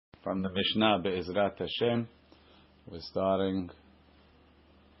from the Mishnah Be'ezrat Hashem. We're starting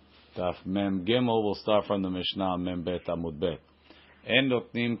Daf Mem Gimel. We'll start from the Mishnah Mem Bet Amud Bet. En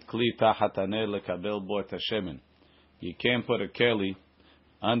notnim kli tachat haner lekabel bo et hashemen. You can't put a keli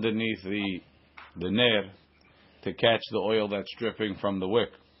underneath the ner to catch the oil that's dripping from the wick.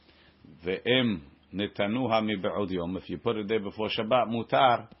 Ve'im netanuha mi be'od yom. If you put it there before Shabbat,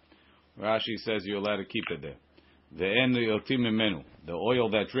 mutar. Rashi says you're allowed to keep it there. Ve'en yotim mimenu. The oil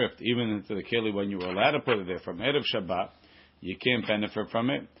that dripped even into the keli when you were allowed to put it there from Erev Shabbat, you can't benefit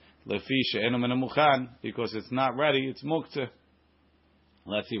from it. Lefi she'enu min muchan, because it's not ready. It's muktzeh.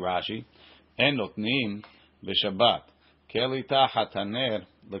 Let's see Rashi. En notnim b'Shabbat keli tachat haner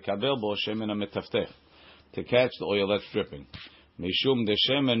lekabel bo shemen hametaftech, to catch the oil that's dripping. Mishum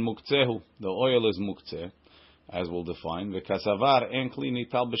deshemen mukzehu, the oil is muktzeh, as we'll define. V'kasavar en kli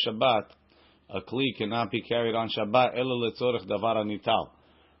nital b'Shabbat, a kli cannot be carried on Shabbat ela letzorech davar nital,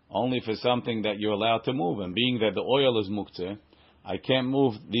 only for something that you're allowed to move. And being that the oil is muktzeh, I can't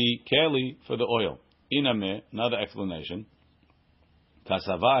move the keli for the oil. Inameh, another explanation.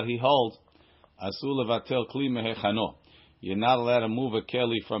 Kasavar, he holds, asul levatel kli mehechano. You're not allowed to move a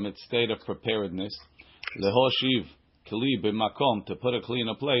keli from its state of preparedness. Lehoshiv kli b'makom, to put a kli in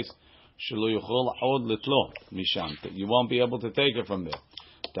a place. Shelo yuchol od litlo misham, that you won't be able to take it from there.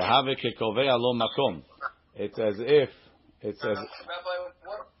 Tehave kekovea lo makom. It's as if it says. Rabbi,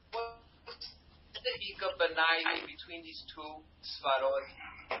 what's the hika benai between these two svarot?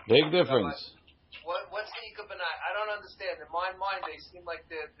 Big difference. What's the hika benai? I don't understand. In my mind, they seem like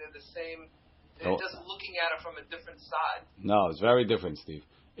they're the same. They're just looking at it from a different side. No, it's very different, Steve.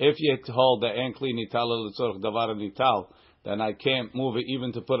 If you hold the enkli nital letzorech davar nital, then I can't move it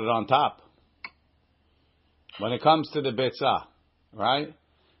even to put it on top. When it comes to the betzah, right?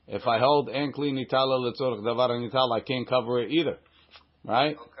 If I hold enkli nital letzorech davar nital, I can't cover it either,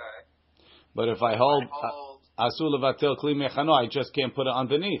 right? Okay. But if I hold asul levatel kli mechano, I just can't put it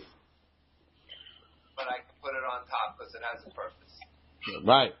underneath. But I can put it on top because it has a purpose.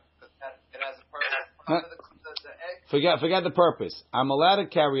 Right. It has a purpose. The egg. Forget the purpose. I'm allowed to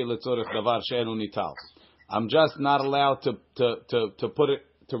carry letzorech davar she'enu nital. I'm just not allowed to put it,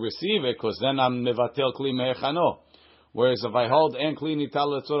 to receive it, because then I'm mevatel kli mehechano. Whereas if I hold en kli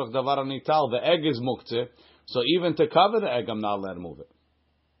nital letzorech davar nital, the egg is muktzeh, so even to cover the egg, I'm not allowed to move it.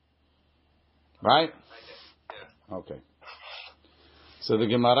 Right? Yeah. Okay. So the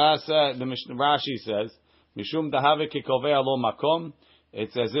Gemara said, the Rashi says, Mishum dahave kekovea lo makom.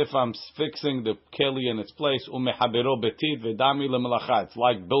 It's as if I'm fixing the keli in its place. Umehabero betit vedami lemelacha. It's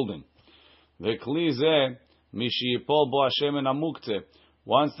like building. V'kli zeh mishiyipol bo hashemen hamuktzeh.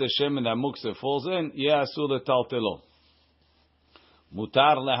 Once the shemen hamuktzeh falls in, ye'asu letaltelo.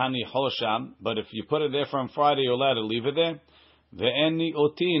 Mutar lehanicho sham. But if you put it there from Friday, you're allowed to leave it there. Ve'en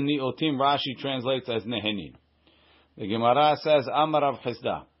ni'otin. Ni'otim Rashi translates as nehenin. The Gemara says, Amar Rav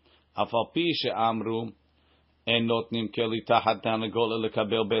Chisda, Afal pi she'amru en notnim keli tachat tanagol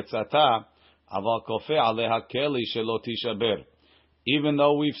lekabel betzata, aval kofeh aleha keli shelo tishaber. Even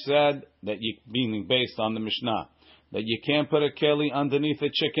though we've said that meaning based on the Mishnah, that you can't put a keli underneath a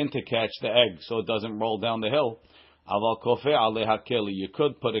chicken to catch the egg so it doesn't roll down the hill, aval kofeh aleha keli, you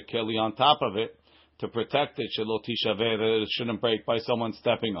could put a keli on top of it to protect it, shelo tishaber, that it shouldn't break by someone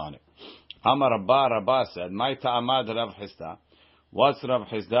stepping on it. Amar Rabba said, "My ta'amad Rav Chisda." What's Rav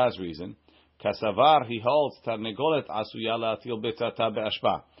Chisda's reason? Kasavar, he holds tarnegolet asuya la'atil betzata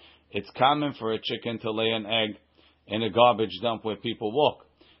be'ashba. It's common for a chicken to lay an egg in a garbage dump where people walk.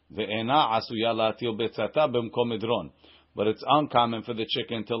 Ve'ena asuya la'atil betzata b'mkom midron. But it's uncommon for the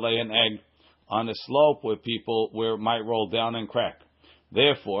chicken to lay an egg on a slope where it might roll down and crack.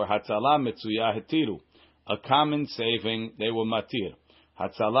 Therefore, hatzala mitzuya hetiru. A common saving, they were matir.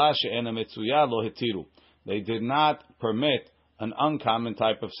 Hatzala she'ena mitzuya lo hetiru. They did not permit an uncommon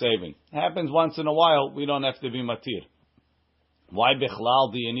type of saving. It happens once in a while, we don't have to be matir. Why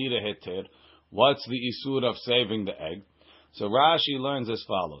bichlal do you need a heter? What's the isur of saving the egg? So Rashi learns as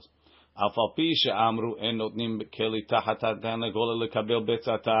follows. Afal pi she'amru en notnim keli tachat tanagol lekabel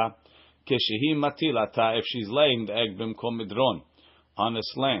betzata keshehi matilata, if she's laying the egg b'mkom midron, on a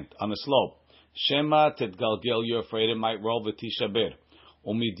slant, on a slope. Shema tetgalgel, you're afraid it might roll v'tishaber.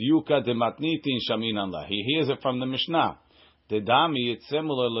 Umidyuka dematnitin shaminan la. He hears it from the Mishnah. The dami, it's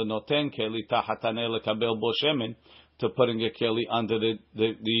similar lenoten keli tachatane lekabel bo shemen, to putting a keli under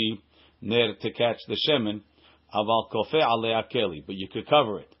the ner to catch the shemen. Aval kofeh alea keli, but you could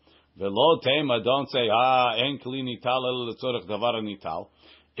cover it. Velo tema, don't say en kli nital el letzorech davar nital.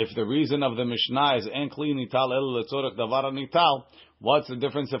 If the reason of the Mishnah is en kli nital el letzorech davar nital, what's the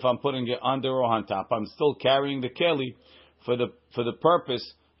difference if I'm putting it under or on top? I'm still carrying the keli for the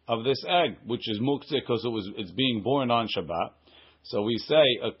purpose of this egg, which is muktzeh because it's being born on Shabbat. So we say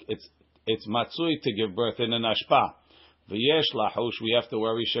it's matzui to give birth in an ashpa. V'yesh lahush, we have to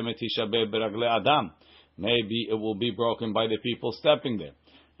worry shemet tishabeh beragle adam. Maybe it will be broken by the people stepping there,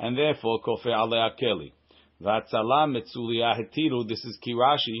 and therefore kofeh alei akeli. V'atzala metzulia hetiru. This is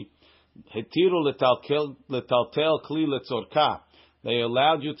Kirashi. Hetiru letaltel kli letzorka. They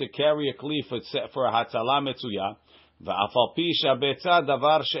allowed you to carry a kli for a hatzala metzuya. V'afal pi shabetza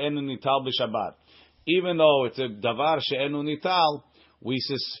davar she'enu nital b'shabbat. Even though it's a davar she'enu nital, we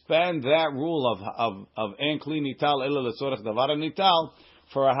suspend that rule of en kli nital ela letzorach davar nital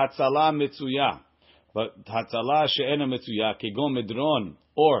for a hatzala metzuya. But hatzala she'enu metzuya kegon medron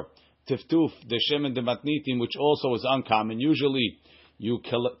or tiftuf the shemen de matnitim, which also is uncommon. Usually, you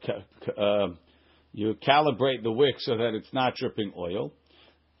calibrate the wick so that it's not dripping oil.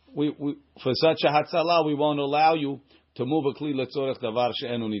 We for such a hatzala, we won't allow you to move a kli letzorech davar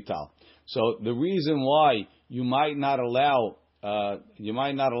she'enu nital. So the reason why you might not allow a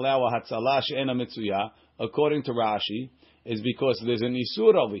hatzala she'ena mitzuya, according to Rashi, is because there's an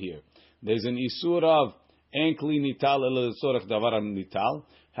isur over here. There's an isur of en kli nital ela letzorech davar nital.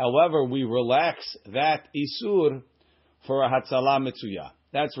 However, we relax that isur for a hatzala mitzuya.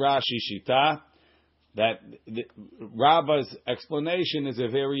 That's Rashi Shita. That Rabba's explanation is a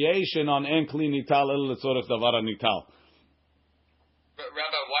variation on en kli nital ela letzorech davar nital.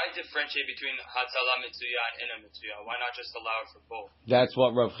 Rabbi, why differentiate between hatzala mitzuya and ena mitzuya? Why not just allow it for both? That's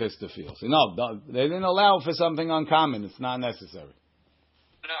what Rav Chisda feels. No, they didn't allow it for something uncommon. It's not necessary.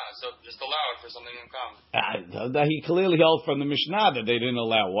 No, so just allow it for something uncommon. He clearly held from the Mishnah that they didn't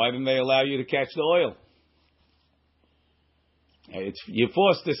allow. Why didn't they allow you to catch the oil? You're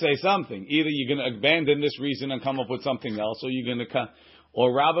forced to say something. Either you're going to abandon this reason and come up with something else, or you're going to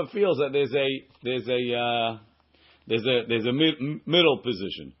or Rabba feels that there's a middle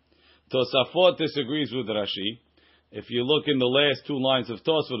position. Tosafot disagrees with Rashi. If you look in the last two lines of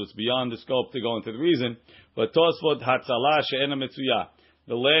Tosfot, it's beyond the scope to go into the reason. But Tosfot hatzala she'ena mitzuya.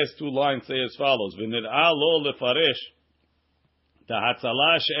 The last two lines say as follows: V'nir'a lo lefaresh the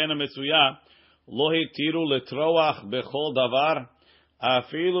hatzala she'ena mitzuya lo hitiru letroach bechol davar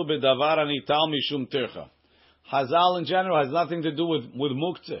afilu bedavar anital mishum tircha. Hazal in general has nothing to do with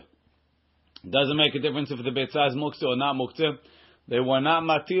muktzeh. Doesn't make a difference if the betzah is muktzeh or not muktzeh. They were not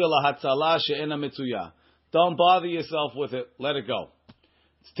matir lahatzala she'ena mitzuya. Don't bother yourself with it. Let it go.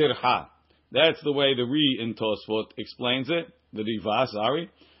 It's tircha. That's the way the Ri in Tosfot explains it. The Riva, sorry.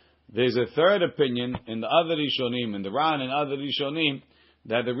 There's a third opinion in the other Rishonim, in the Ran and other Rishonim,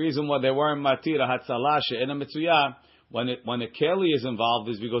 that the reason why they weren't matir lahatzala she'ena mitzuya when a keli is involved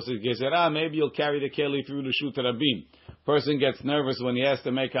is because it's gezerah. Maybe you'll carry the keli through the shut rabim. Person gets nervous when he has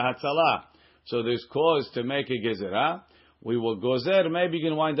to make a hatzalah. So there's cause to make a gezerah. We will gozer. Maybe you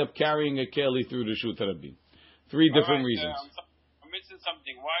can wind up carrying a keli through the shut rabim. Three different reasons. I'm missing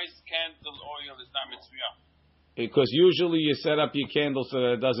something. Why is candle oil is not mitzvah? Because usually you set up your candle so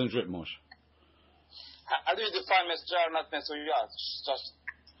that it doesn't drip much. How do you define mitzvah, not mitzvah? Just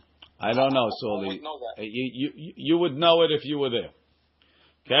I don't know, Soli. You would know it if you were there.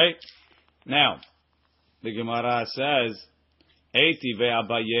 Okay? Now, the Gemara says, Eiti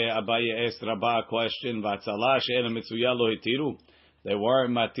Abaye asked Rabba a question, Vatzala she'ena mitzuya lo hitiru. They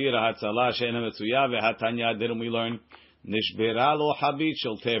weren't matira hatzala she'ena mitzuya ve'hatanya, didn't we learn? Nishbera lo habit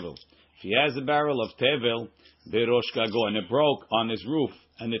shel tevel. If he has a barrel of tevel, berosh gago, and it broke on his roof,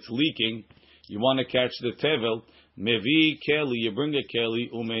 and it's leaking, you want to catch the tevel, mevi keli, you bring a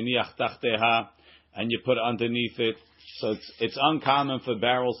keli, umeniach tachteha, and you put it underneath it. So it's uncommon for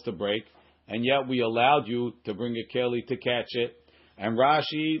barrels to break, and yet we allowed you to bring a keli to catch it. And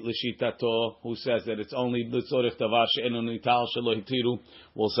Rashi, l'shitato, who says that it's only l'tzorich davar she'enu nital shelo hitiru,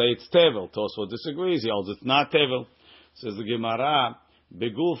 will say it's tevel. Tosfot disagrees. He holds it's not tevel. Says the Gemara,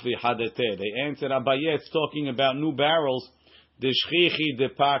 begulfi hadete. They answered Abaye, it's talking about new barrels, deshchichi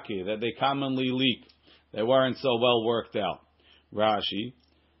depaki, that they commonly leak. They weren't so well worked out. Rashi,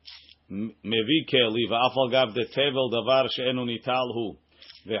 mevi keli va'afal gav de tevel davar she'enu nital hu.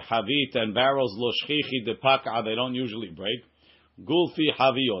 The havit and barrels lo shchichi depaka, they don't usually break. Gulfi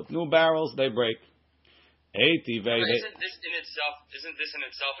haviot, new barrels they break. Isn't this in itself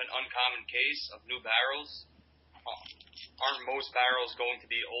an uncommon case of new barrels? Aren't most barrels going to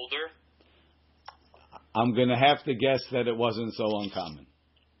be older? I'm going to have to guess that it wasn't so uncommon.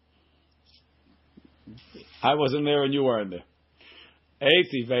 I wasn't there and you weren't there.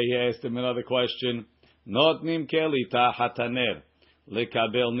 He asked him another question. Notnim keli ta hataner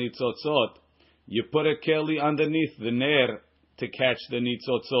lekabel nitzotzot. You put a keli underneath the ner to catch the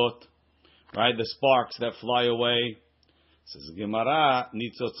nitzotzot, right? The sparks that fly away. Says the Gemara,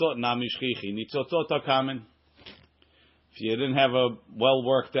 nitzotzot namishchichi. Nitzotzot are common. If you didn't have a well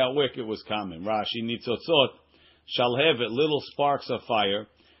worked out wick, it was common. Rashi, nitzotzot shall have it little sparks of fire.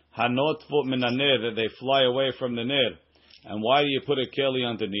 Hanot fut min haner, that they fly away from the ner. And why do you put a keli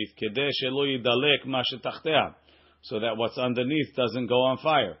underneath? Kedeh shelo yidalek ma shetachtea, so that what's underneath doesn't go on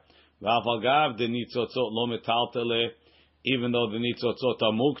fire. V'af agav de nitzotzot lo metaltele, even though the nitzotzot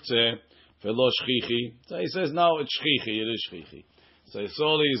are muktzeh, velo shchichi. So he says, no, it's shchichi, it is shchichi. So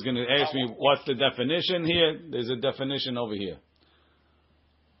Soli is going to ask me, what's the definition here? There's a definition over here.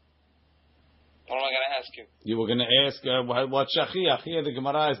 What am I going to ask you? You were going to ask what shachiach. Here the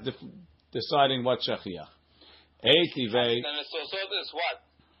Gemara is deciding what shachiach. Eitivei. Then so is what?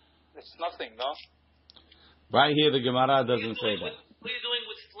 It's nothing, no? Right here the Gemara doesn't say that. What are you doing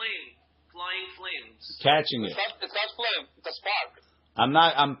with flame? Flying flames? Catching it. It's not flame. It's a spark.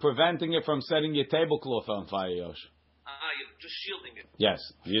 I'm preventing it from setting your tablecloth on fire, Yosh. You're just shielding it. Yes.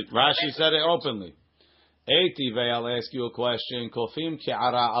 Rashi said it openly. Eitivei, I'll ask you a question. Kofim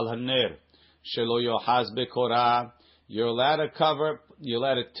ki'ara al haner. Shelo yohaz bekora. You're allowed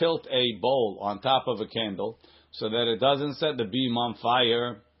to tilt a bowl on top of a candle so that it doesn't set the beam on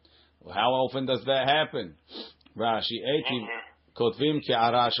fire. Well, how often does that happen? Rashi, Eitiv, kotvim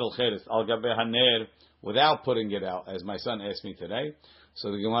ki'ara shel cheres al gabe haner, without putting it out, as my son asked me today. So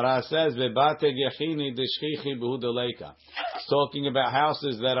the Gemara says, Vebate gechini deshchichi behudaleika. It's talking about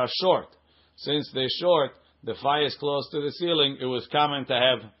houses that are short. Since they're short, the fire is close to the ceiling, it was common to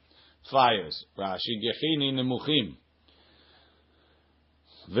have fires. Rashi, gechini nemuchim.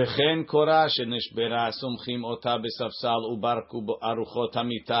 V'chen korah shenishbera sumchim ota besafsal ubarku aruchot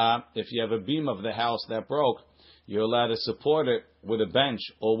hamita. If you have a beam of the house that broke, you're allowed to support it with a bench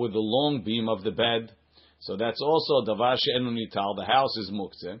or with the long beam of the bed. So that's also davar she'enu nital. The house is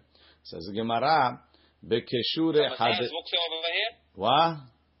muktzeh. Says the Gemara, bekeshure had. Is muktzeh over here? What?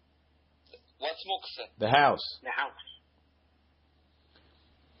 What's muktzeh? The house. The house.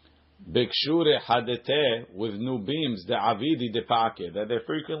 Bekshure hadete, with new beams, the avidi de pake, that they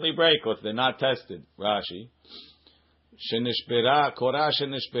frequently break because they're not tested. Rashi. Shenishbera korah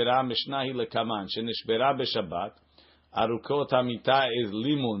shenishbera mishnahi lekaman shenishbera b'Shabbat. Arukot hamita is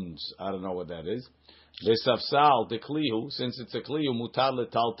limuns. I don't know what that is. Vesafsal de klihu, since it's a klihu mutar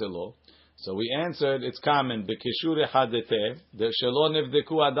letaltelo. So we answered it's common. Bekeshure hadete the shelo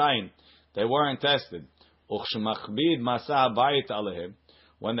nevdeku adain. They weren't tested. Uchshmachbid masa bayit alehem.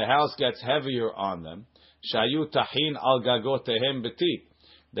 When the house gets heavier on them, shayu tahin al gagotehem beti.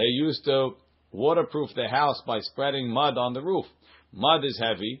 They used to waterproof the house by spreading mud on the roof. Mud is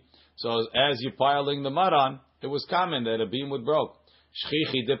heavy, so as you're piling the mud on, it was common that a beam would break.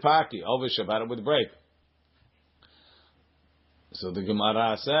 Shchichi depaki, over Shabbat it would break. So the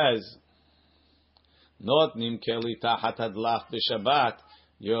Gemara says, Not nim keli tahat hadlach b'Shabbat.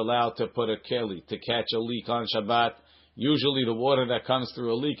 You're allowed to put a keli to catch a leak on Shabbat. Usually the water that comes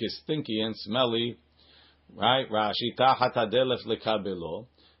through a leak is stinky and smelly. Right? Rashi tahat hadelef lekabelo.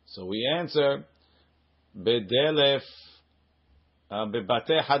 So we answer, bedelef,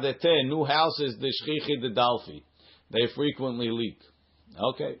 bebate hadete, new houses, the shchichi de dalfi. They frequently leak.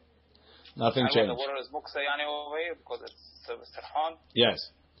 Okay. Nothing changed. The water is muksayani over here because it's serhan. Yes.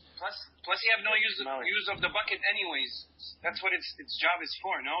 Plus you have no use of the bucket anyways. That's what its job is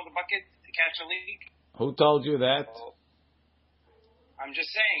for, no? The bucket to catch a leak. Who told you that? I'm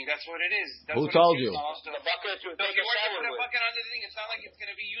just saying, that's what it is. That's Who told you? The bucket you take you a shower put a with. bucket under the thing, it's not like it's going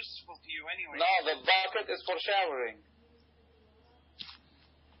to be useful to you anyway. No, the bucket is for showering.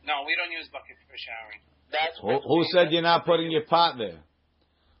 No, we don't use buckets for showering. Who said you're not putting your pot there?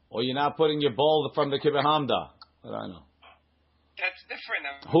 Or you're not putting your bowl from the Kibbutz Hamda? I don't know. That's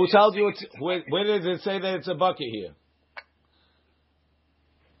different. Who told you it's... Where does it say that it's a bucket here?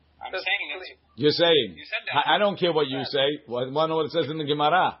 I'm saying it's... You're saying. You said that. I don't care what you say. I want to know what it says in the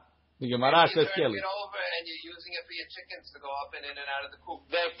Gemara. The Gemara says Kelly. Kelly. It over and you're using it for your chickens to go up and in and out of the coop.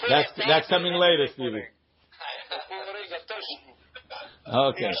 That's coming later, Stevie.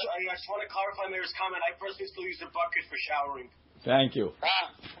 Okay. I just want to clarify Mayor's comment. I personally still use a bucket for showering. Thank you.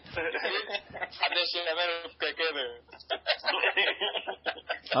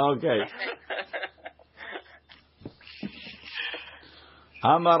 Okay.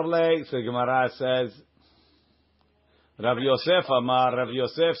 Amarle, so Gemara says, Rav Yosef Amar, Rav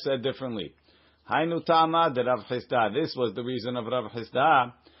Yosef said differently. Hainu Tama de Rav Chisda. This was the reason of Rav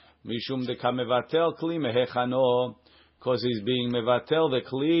Chisda. Mishum de kamevatel kli mehechano. Because he's being mevatel the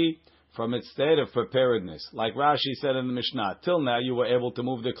kli from its state of preparedness. Like Rashi said in the Mishnah, till now you were able to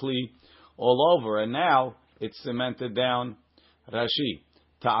move the kli all over, and now it's cemented down. Rashi,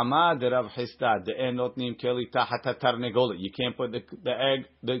 Ta'ama de Rav Chisda de'en notnim keli tachat hatarnegolet. You can't put the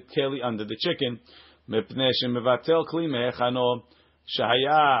keli under the chicken. Mepnei shemevatel kli mehechano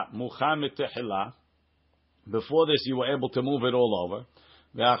shehaya muchan mitehila. Before this, you were able to move it all over.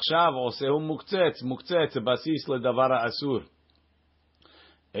 Ve'achshav osehu muktzet basis ledavar asur.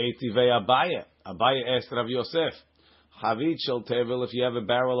 Eiti ve'Abaye. Abaye asked Rav Yosef, Chavit shel tevel, if you have a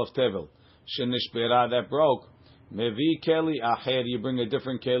barrel of tevel, shenishbera that broke, mevi keli acher, you bring a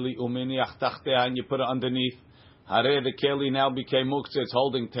different keli, uminiach tachtea, and you put it underneath. Hare, the keli now became muktzet,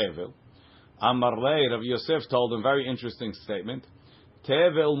 holding tevel. Amar lei, Rav Yosef told him, very interesting statement,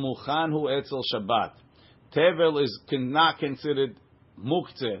 tevel muchanhu etzel Shabbat. Tevel is not considered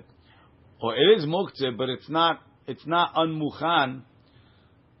muktzeh, or it is muktzeh, but it's not unmuchan.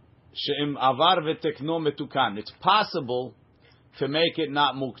 She'im avar v'tekno metukan. It's possible to make it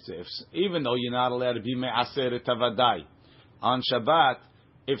not muktzeh, even though you're not allowed to be me'aseret avadai. On Shabbat,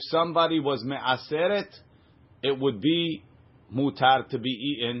 if somebody was me'aseret, it would be mutar to be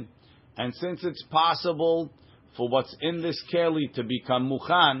eaten, and since it's possible for what's in this keli to become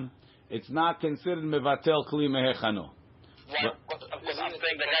muchan, it's not considered mevatel kli mehechano. Because I'm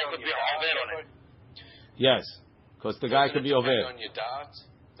saying the guy could be over on it. Yes, because the guy could be over.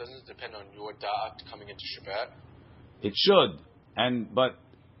 Doesn't it depend on your da'at coming into Shabbat? It should, but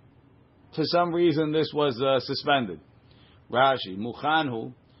for some reason this was suspended. Rashi,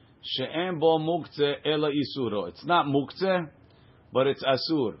 muchanhu she'en bo muktzeh ela isuro. It's not muktzeh, but it's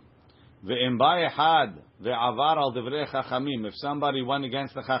asur. Ve'im ba'ehad ve'avar al divrei chachamim. If somebody went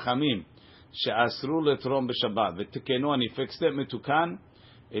against the chachamim, she'asru letrom b'Shabbat v'tikenu, and he fixed it mitukan,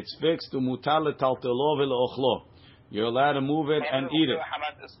 it's fixed to mutar letaltelo ve'leochlo. You're allowed to move it and eat it.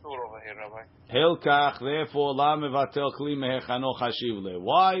 Hilkach, therefore, la mevatel kli mehechano chashiv le.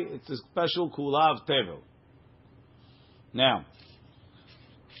 Why? It's a special kulav tevel. Now,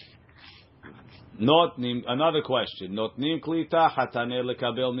 another question. Notnim klita hatane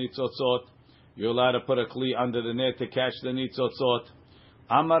lekabel nitzotzot. You're allowed to put a kli under the net to catch the nitzotzot.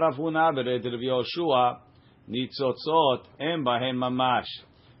 Amar Rav Huna bered Rav Yoshua, nitzotzot en bahem mamash.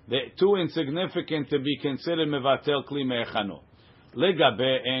 They're too insignificant to be considered mevatel kli mehechano.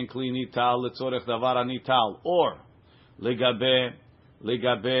 Legabe en kli nital letzorech davar nital, or legabe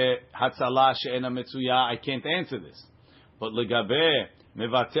hatzala she'ena metzuya. I can't answer this, but legabe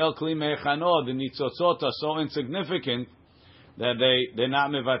mevatel kli mehechano, the nitzotzot are so insignificant that they're not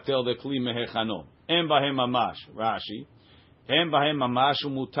mevatel the kli mehechano. En bahem mamash. Rashi, en bahem mamash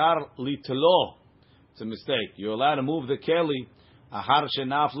umutar litlo. It's a mistake. You're allowed to move the keli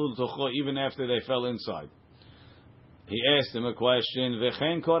even after they fell inside. He asked him a question. If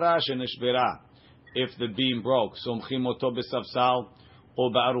the beam broke,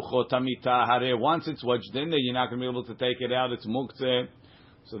 once it's wedged in there, you're not going to be able to take it out. It's muktzeh.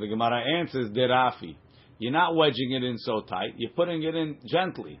 So the Gemara answers, derafi. You're not wedging it in so tight. You're putting it in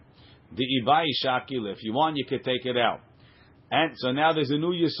gently. The ibai shakil. If you want, you could take it out. And so now there's a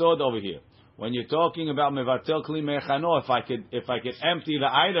new yesod over here. When you're talking about mevatel kli mehechano, if I could empty the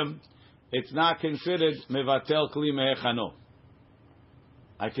item, it's not considered mevatel kli mehechano.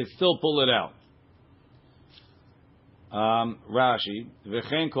 I could still pull it out. Rashi,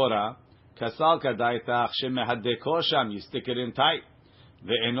 v'chen kora kasal kadaitach shemehadeko sham. You stick it in tight.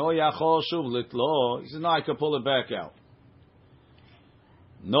 Ve'eno yachol shuv litlo. He says, no, I could pull it back out.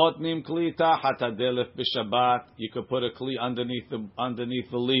 Notnim kli tachat hadelef b'Shabbat. You could put a kli underneath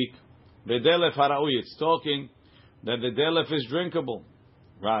the leak. Bedelef haraui. It's talking that the delef is drinkable.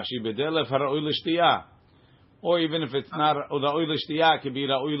 Rashi, bedelef haraui l'shtiyah. Or even if it's not ra'ui l'shtiyah, it could be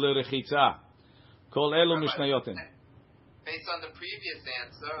ra'ui l'rechitza. Kol elu mishnayotin. Based on the previous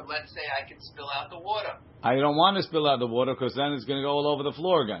answer, let's say I can spill out the water. I don't want to spill out the water because then it's going to go all over the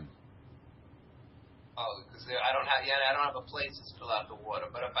floor again. Oh, because I don't have a place to spill out the water.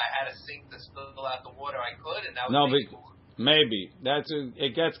 But if I had a sink to spill out the water, I could, and that would make maybe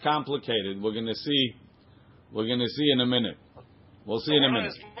it gets complicated. We're going to see in a minute. We'll see in a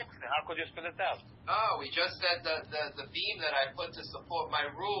minute. How could you spill it out? Oh, we just said the beam that I put to support my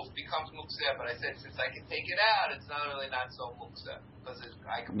roof becomes mukseh, but I said since I can take it out, it's not so mukseh because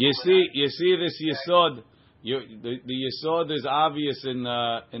I can. You see this yesod. The yesod is obvious in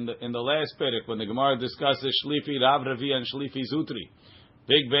the last perek when the Gemara discusses shlifi rav revi and shlifi zutri,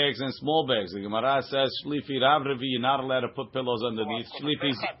 big bags and small bags. The Gemara says shlifi rav revi, you're not allowed to put pillows underneath.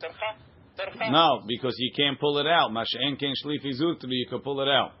 Shlifi no, because you can't pull it out. Masha'en ken shlifi zutri, you can pull it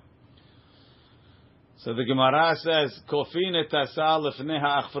out. So the Gemara says, "Kofin et asal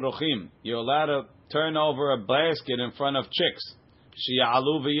lefneha achfarochim." You're allowed to turn over a basket in front of chicks,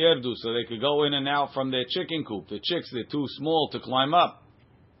 shi'alu v'yerdu, so they could go in and out from their chicken coop. The chicks, they're too small to climb up.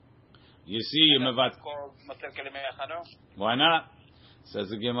 You see, you mevat. called Matel Keli Mechano? Why not? Says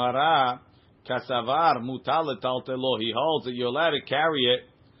the Gemara, Kasavar mutal letaltelo. He holds that you're allowed to carry it.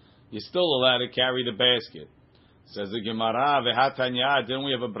 You're still allowed to carry the basket. Says the Gemara, Vehatanya. Didn't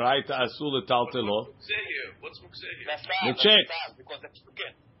we have a braita asul letaltelo? What's mukseh here? The chicks. Because the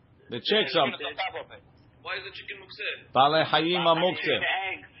chicken. The chicks are. Why is the chicken mukseh? Baalei hayim mukseh.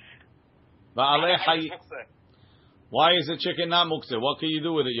 Baalei hayim. Why is the chicken not mukseh? What can you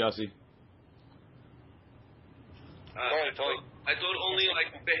do with it, Yossi? I thought only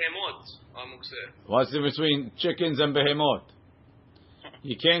like behemot are mukseh. What's the difference between chickens and behemot?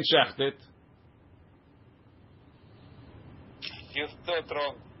 You can't shecht it. You thought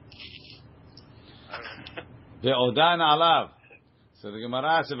wrong. Ve'odan alav. So the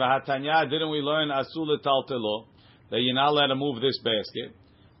Gemara says, "V'hatanya, didn't we learn asul letaltelo that you're not allowed to move this basket?"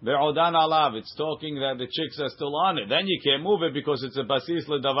 Ve'odan alav. It's talking that the chicks are still on it. Then you can't move it because it's a basis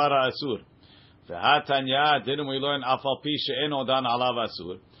ledavara asur. Ve'hatanya, didn't we learn afal pi she'en odan alav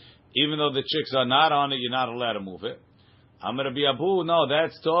asur? Even though the chicks are not on it, you're not allowed to move it. Amar Rabbi Abu, no,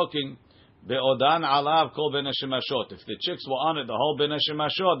 that's talking be'odan alav kol ben hashemashot. If the chicks were on it, the whole ben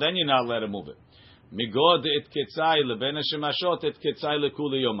hashemashot, then you're not allowed to move it. Migod et ketzai leben hashemashot et ketzai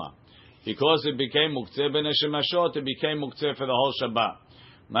lekuli yoma. Because it became muktzeh ben hashemashot, it became muktzeh for the whole Shabbat.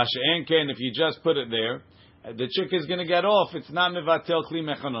 Masha'en ken, if you just put it there, the chick is going to get off. It's not mevatel kli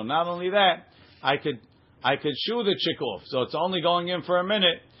mechano. Not only that, I could shoo the chick off. So it's only going in for a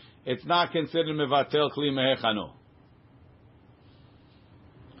minute. It's not considered mevatel kli mechano.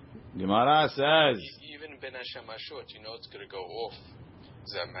 Gemara says, even ben hashemashot, it's going to go off.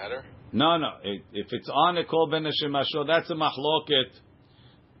 Does that matter? No. If it's on a kol ben hashemashot, that's a machloket,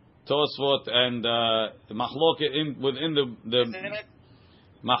 Tosfot, and machloket within the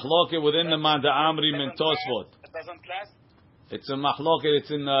machloket within the Manda Amrim and Tosfot. It doesn't last. It's a machloket. It's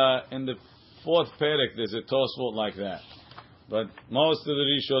in the fourth perek. There's a Tosfot like that, but most of the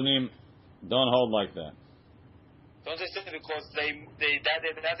Rishonim don't hold like that. Don't they say because they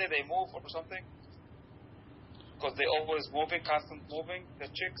move or something? Because they always moving, constant moving, the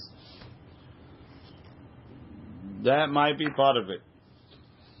chicks? That might be part of it.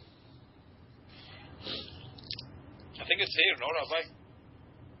 I think it's here, no, Rabbi?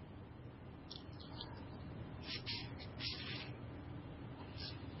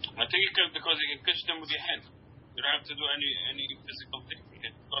 I think you can, because you can catch them with your hand. You don't have to do any physical thing. You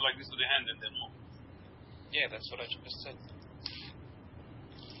can go like this with your hand and then move. Yeah, that's what I just said.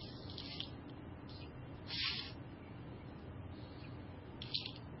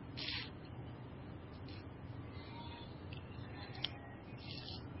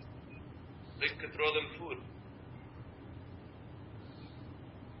 They could throw them food.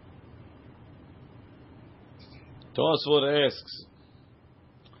 Tosfot asks,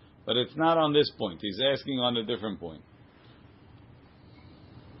 but it's not on this point. He's asking on a different point.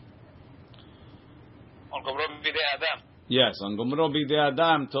 On Gomro Bidei Adam. Yes, on Gomro Bidei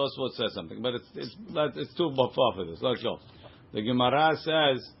Adam, Tosfot says something, but it's too far for this. Let's go. The Gemara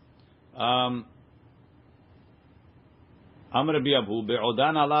says, Amar Rabbi Abu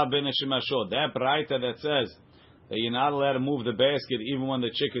be'odan ala ben hashemashot. That braita that says that you're not allowed to move the basket even when the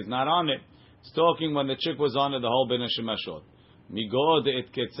chick is not on it. It's talking when the chick was on it, the whole ben hashemashot. Migod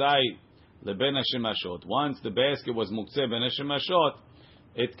et ketzai leben hashemashot. Once the basket was muktzeh ben hashemashot,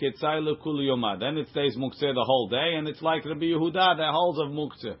 et ketzai lekul yoma. Then it stays muktzeh the whole day, and it's like Rabbi Yehuda that holds of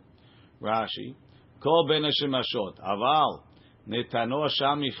muktzeh. Rashi, kol ben hashemashot. Aval netano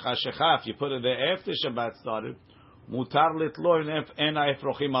sham chashechaf. You put it there after Shabbat started. Mutar litlo en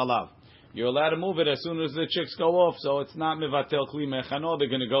ha'efrochim alav. You're allowed to move it as soon as the chicks go off, so it's not mevatel kli mechano. They're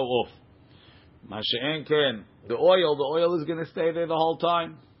going to go off. Masha'en ken, the oil is going to stay there the whole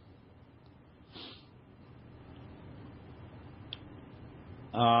time.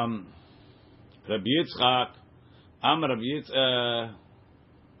 Rabbi Yitzchak, Amar Rabbi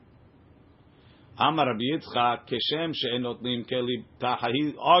Yitzchak, keshem she'en notnim keli taha.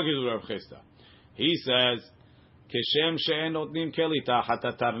 He argues with Rav Chisda. He says, keshem she'en notnim keli taha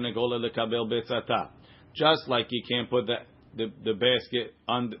tarnegola lekabel betzata. Just like you can't put the basket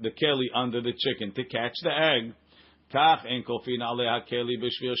under the keli under the chicken to catch the egg. Kach en kofin aleha keli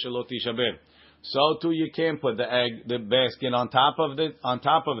b'shvil shelo tishaber. So too you can't put the basket on top of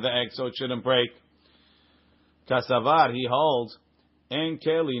the egg so it shouldn't break. Kasavar, he holds, en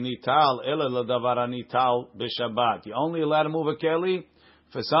keli nital ela ladavara nital b'Shabbat. You're only allowed to move a keli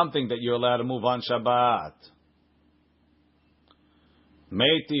for something that you're allowed to move on Shabbat.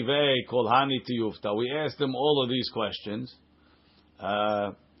 Meitivei kolhani tiyufta. We asked them all of these questions.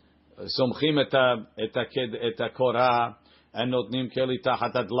 Somchim et hakora and notnim keli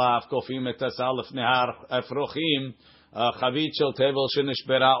tachat adlaf, kofim et tasal lefnei ha'afrochim, chavit shel tevel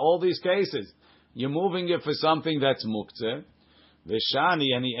shenishbera. All these cases, you're moving it for something that's muktzeh.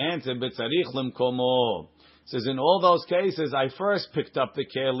 V'shani, and he answered, b'tzarich lemkomo. Says in all those cases, I first picked up the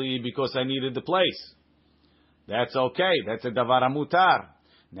keli because I needed the place. That's okay. That's a davar mutar.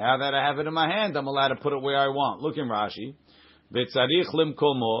 Now that I have it in my hand, I'm allowed to put it where I want. Look in Rashi. V'tzarich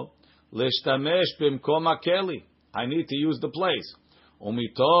lemkomo l'shtamesh b'mkom ha'keli. I need to use the place.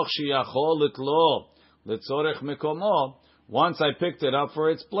 Umitoch sheyachol litlo l'tzorech mekomo. Once I picked it up for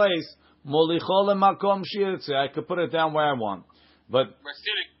its place, molichol lemakom sheyirtzeh. I could put it down where I want. But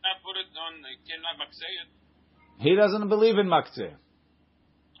still, you cannot put it on. Cannot makseh it. He doesn't believe in makseh.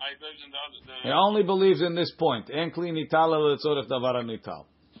 I believe in the He only believes in this point. En kli nital l'tzorech davar nital.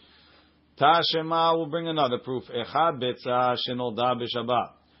 Tashema will bring another proof. Echad betzah shenolda b'Shabbat,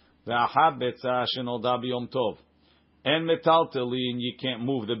 ve'achad betzah shenolda b'Yom Tov. En metaltelin, you can't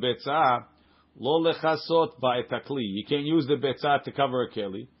move the betzah. Lo lechasot ba'et hakli. You can't use the betzah to cover a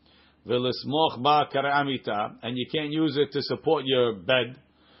keli. Ve'lesmoch ba kar'amita, and you can't use it to support your bed.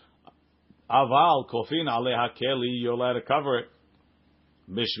 Aval kofin aleha keli, you're allowed to cover it.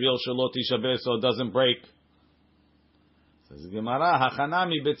 Bishvil shelo tishabeh, so it doesn't break. Says Gemara,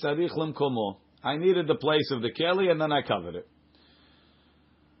 hachanami betzarich lemkomo. I needed the place of the keli, and then I covered it.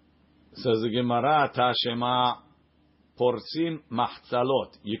 Says the Gemara, tashema porsin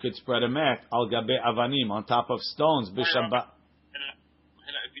mahtzalot. You could spread a mat al gabe avanim, on top of stones. B'Shabbat.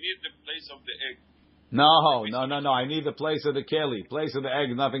 If you need the place of the egg. No. I need the place of the keli. Place of the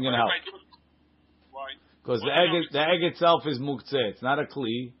egg, nothing can help. Why? Because the egg itself is muktzeh. It's not a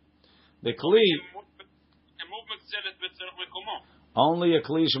kli. The kli, only a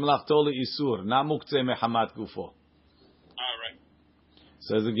kli shemlachto isur, not muktzeh mehamat gufo. All right.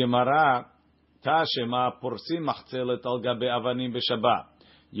 Says the Gemara, Tashema porsim machzelet al gabe avanim b'Shabbat.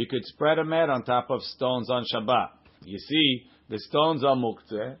 You could spread a mat on top of stones on Shabbat. You see, the stones are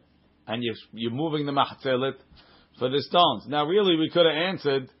muktzeh, and you're moving the machzelet for the stones. Now, really, we could have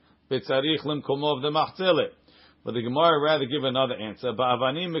answered betzarich limkomo of the machzelet, but the Gemara rather give another answer.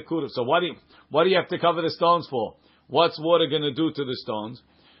 Ba'avanim mekurim. So what do you have to cover the stones for? What's water going to do to the stones?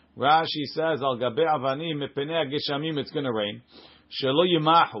 Rashi says al gabe avanim mepenei geshamim. It's going to rain. Shelo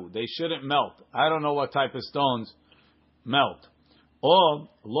yimahu. They shouldn't melt. I don't know what type of stones melt. Or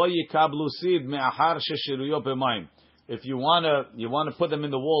lo yikablu sid me'achar sheshiruyo b'mayim. If you want to put them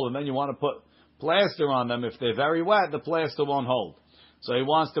in the wall and then you want to put plaster on them, if they're very wet, the plaster won't hold. So he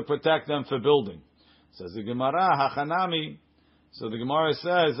wants to protect them for building. Says the Gemara, hachanami. So the Gemara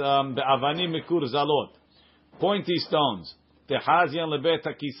says, be'avanim mikur zalot. Pointy stones. Tehazyan lebet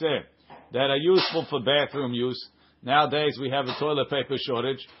hakiseh. That are useful for bathroom use. Nowadays we have a toilet paper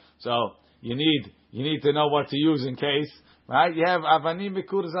shortage. So you need to know what to use in case. Right? You have avanim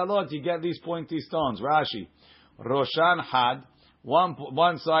mikur zalot. You get these pointy stones. Rashi. Roshan had.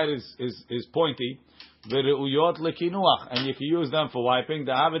 One side is pointy. Ve'reuyot lekinuach, and you can use them for wiping.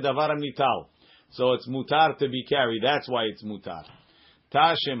 Da'ave davar nital, so it's mutar to be carried. That's why it's mutar.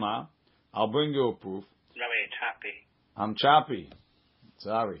 Tashema, I'll bring you a proof. I'm choppy.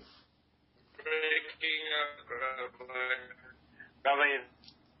 Sorry.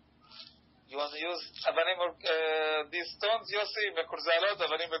 You want to use avanim or these stones? Yossi, mekurzalot,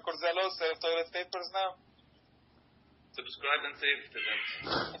 avanim mekurzalot, sell toilet papers now. Subscribe and save to them.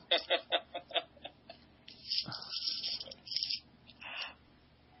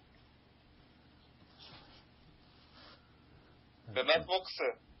 They're not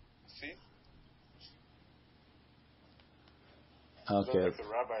muktzeh. See? Okay. The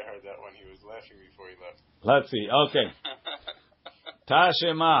rabbi heard that when he was laughing before he left. Let's see. Okay.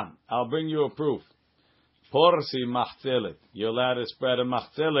 Tashema, I'll bring you a proof. Porsi machzelet. You're allowed to spread a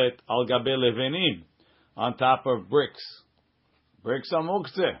machzelet al gabe levenim, on top of bricks. Bricks are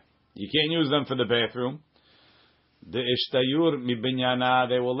muktzeh. You can't use them for the bathroom. The ishtayur mi binyana,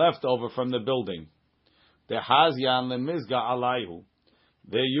 they were left over from the building. The hazyan lemizga alayhu.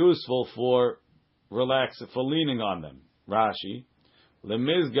 They're useful for leaning on them. Rashi.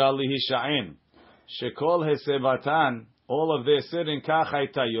 Lemizga lihisha'in. Shekol hesevatan. All of their sitting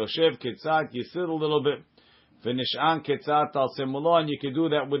kachaita yoshev ketzat. You sit a little bit. V'nish'an ketzat al semulo. And you can do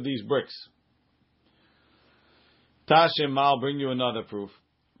that with these bricks. Tashem, I'll bring you another proof.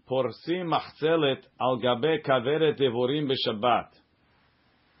 Porsim machzelet al gabe kaveret devorim b'Shabbat.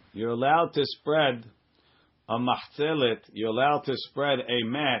 You're allowed to spread a machzelet. You're allowed to spread a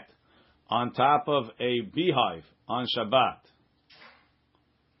mat on top of a beehive on Shabbat.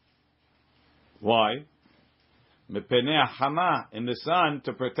 Why? Mepenei hama, in the sun,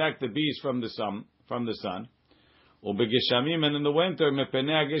 to protect the bees from the sun. Ubegeshamim, and in the winter,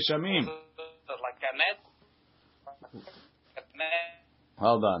 mepenei geshamim. Like a net. A net.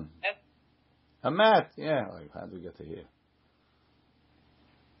 Hold on. A mat, yeah. How do we get to here?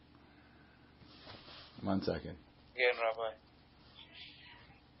 1 second. Again, Rabbi.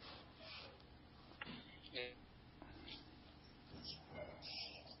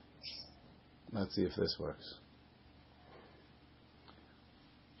 Let's see if this works.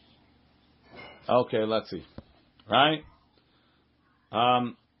 Okay, let's see. Right?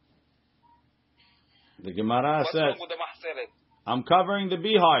 The Gemara What's says, wrong with the mahseret? I'm covering the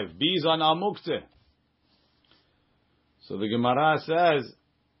beehive. Bees on al muktzeh. So the Gemara says,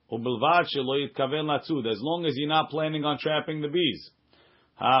 "Ubelvad shelo yitkaven latzud." As long as you're not planning on trapping the bees.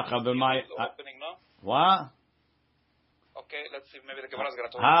 Hacha b'may. Opening, no? What? Okay, let's see. Maybe the Gemara is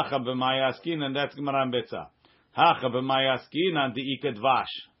going to Hacha b'mayaskin, and that's Gemara and Betza. Hacha b'mayaskin and the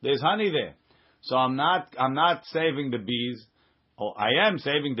ikadvash. There's honey there, so I'm not saving the bees. Oh, I am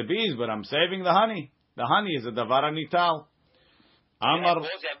saving the bees, but I'm saving the honey. The honey is a davar anital. Amar. You have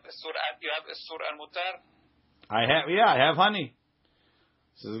Sur and Mutar? I have honey.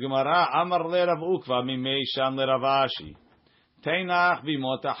 Says Gemara, Amar le Rav Ukva mimei shan le Rav Ashi. Teinach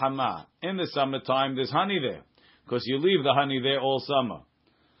bimota hama. In the summertime, there's honey there, because you leave the honey there all summer.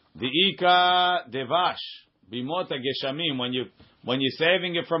 The ika devash bimota geshamim. When you're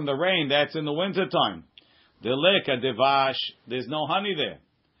saving it from the rain, that's in the winter time. The leka devash, there's no honey there.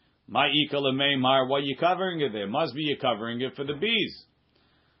 My ika lemeimar, why are you covering it there? Must be you're covering it for the bees.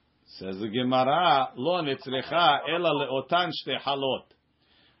 Says the Gemara, lo netzrecha ela leotan shte halot.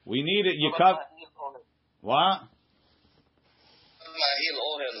 We need it. You cover what?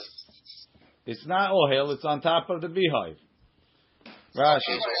 It's not ohel. It's on top of the beehive. Rashi.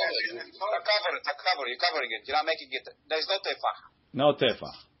 You're covering it. You're not making it. There's No no tefah.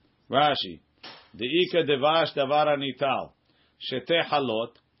 tefah. Rashi. The ika devash davar anital. Shete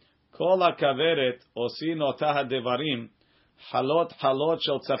halot. Kol hakaveret osin otah devarim. Halot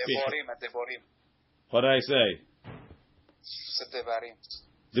shel tzapich. What did I say?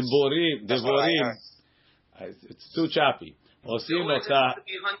 Devarim. It's too choppy. Osin There always otah. has to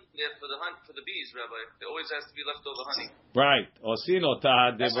be honey there for the bees, Rabbi. There always has to be leftover honey. Right. Osin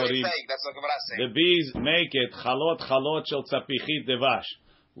otah That's what devarim. he's saying. That's what Gemara is saying. The bees make it halot shel tzapichit devash.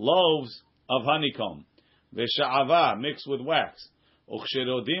 Loaves of honeycomb. V'sha'ava mixed with wax.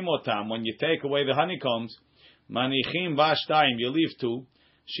 Uchsherodim otam, when you take away the honeycombs, manichim vashtayim, you leave two.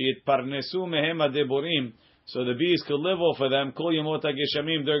 She'it parnesu mehem adeborim, so the bees could live off of them. Kol yemot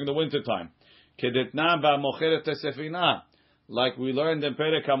geshamim during the winter time. Kedetnam ba'mocheret tesefina, like we learned in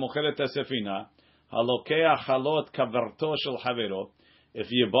Perek HaMocheret tesefina. Halokea halot kavarto shel havero.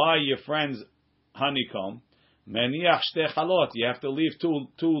 If you buy your friend's honeycomb, meniach shte halot, you have to leave two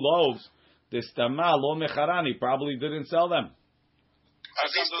loaves. This tama lo mecharani, probably didn't sell them. So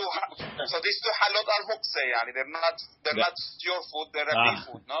these two halot are muktzeh, yani. They're not your food, they're Rabbi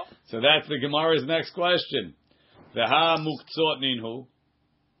food, no? So that's the Gemara's next question. Veha muktzot ninhu.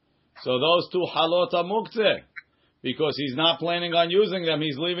 So those two halot are muktzeh, because he's not planning on using them,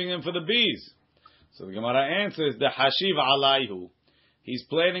 he's leaving them for the bees. So the Gemara answers, the hashiv alayhu. He's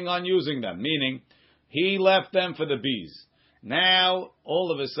planning on using them, meaning he left them for the bees. Now,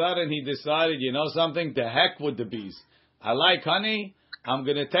 all of a sudden, he decided, you know something, to heck with the bees. I like honey, I'm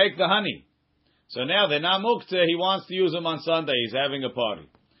going to take the honey. So now they're not muktzeh, he wants to use them on Sunday, he's having a party.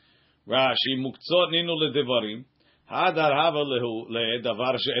 Rashi, muktzot ninu ledevarim, hadar hava lehu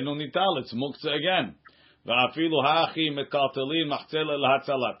ledavar she'enu nital, it's muktzeh again. Va'afilu ha'achi metaltelin machzel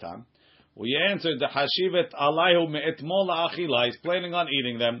el-hatzalatan. We answered the hashivet alayhu me'etmol la'achila, he's planning on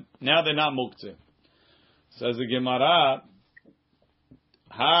eating them, now they're not muktzeh. Says the Gemara,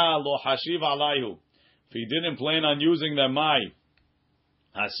 ha lo hashiv alayhu. If he didn't plan on using them,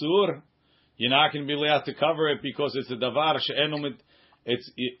 asur, you're not going to be allowed to cover it because it's a davar she'enu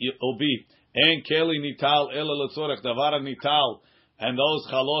it'll be en keli nital ela letzorech davar nital, and those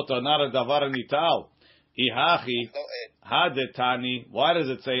chalot are not a davar nital. Ihachi hadetani. Why does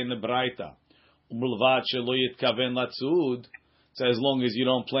it say in the Braita? Ubulvat shelo yitkaven latzud. So as long as you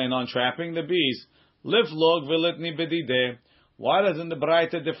don't plan on trapping the bees, liflog velitni bedideh. Why doesn't the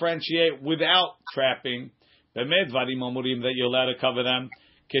Braita differentiate without trapping? Bemed varim amurim, that you're allowed to cover them.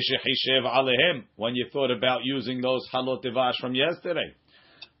 Keshehishev alehem, when you thought about using those halot devash from yesterday.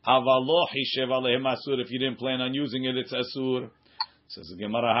 Avalo hishev alehem asur, if you didn't plan on using it, it's asur. Says the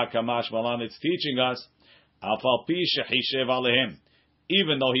Gemara Hakamash Malan, it's teaching us, Afal pi shehishev alehem,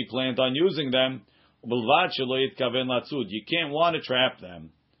 even though he planned on using them, ubelvad shelo yitkaven latzud, you can't want to trap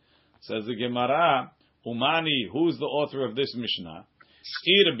them. Says the Gemara, Umani, who's the author of this Mishnah?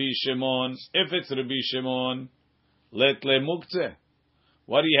 Rabbi Shimon, if it's Rabbi Shimon, Let le muktzeh.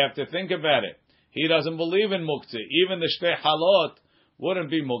 What do you have to think about it? He doesn't believe in muktzeh. Even the shtei halot wouldn't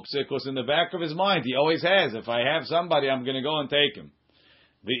be muktzeh, because in the back of his mind, he always has, if I have somebody, I'm going to go and take him.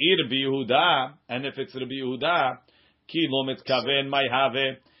 V'ir Yehuda, and if it's Rabbi Yehuda, ki lo mitkaven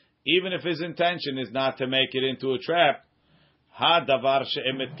mayhave, even if his intention is not to make it into a trap, ha davar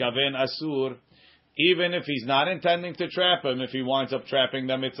she'em mitkaven asur, even if he's not intending to trap him, if he winds up trapping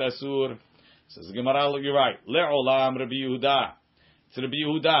them, it's asur. Says the Gemara, you're right. Le'olam Rabbi Yehuda. It's Rabbi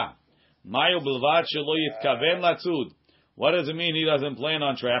Yehuda. Mayu bilvad shelo yitkaven latzud. What does it mean he doesn't plan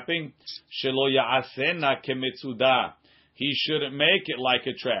on trapping? Shelo ya'asena kemitzuda. He shouldn't make it like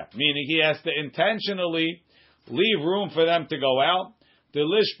a trap. Meaning he has to intentionally leave room for them to go out.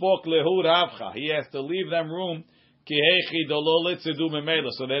 Delishbok lehu ravcha. He has to leave them room kihechi dolo litzidu memela,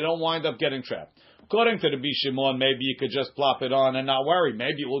 so they don't wind up getting trapped. According to the Bishimon, maybe you could just plop it on and not worry.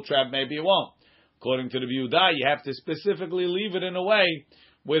 Maybe it will trap, maybe it won't. According to the Yehuda, you have to specifically leave it in a way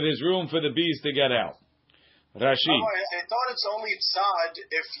where there's room for the bees to get out. Rashi. I thought it's only tzad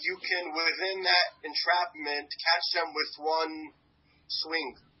if you can, within that entrapment, catch them with one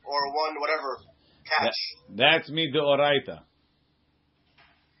swing or one whatever catch. That's me deoraita.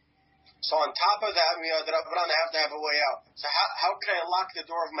 So on top of that, the Rabbanan have to have a way out. So how can I lock the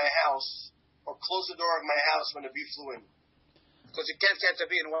door of my house or close the door of my house when the bee flew in? Because you can't catch a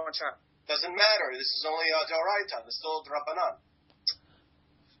bee in one shot. Doesn't matter. This is only deoraita. It's still Rabbanan.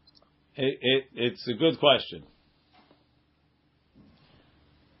 It's a good question.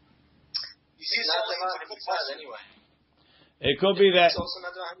 You see, it's a good question. Anyway. It could be that.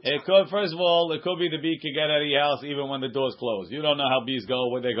 It could, first of all, it could be the bee could get out of your house even when the door's closed. You don't know how bees go,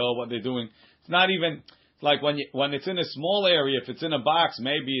 where they go, what they're doing. It's not even like when it's in a small area. If it's in a box,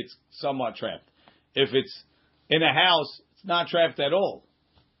 maybe it's somewhat trapped. If it's in a house, it's not trapped at all.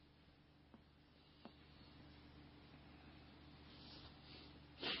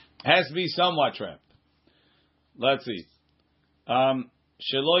 Has to be somewhat trapped. Let's see. Shelo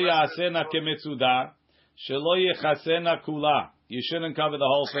ya'asena kemitzuda, shelo yechasena kula. You shouldn't cover the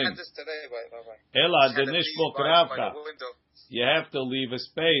whole thing. Ela denishbok ravcha. You have to leave a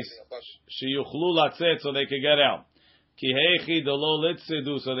space. Sheyuchlu latzet, so they can get out. Ki heichi delo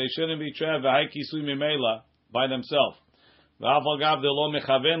litzidu, so they shouldn't be trapped. V'hai kisui mimela, by themselves. V'aval gav delo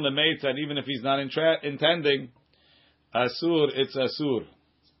mechaven lemeitz, even if he's not intending, asur, it's asur.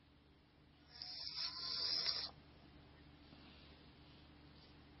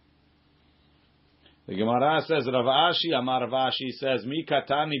 The Gemara says, Rav Ashi, Amar Rav Ashi says, Mi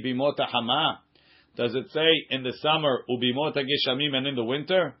katani bimota hama. Does it say in the summer, ubimota geshamim, and in the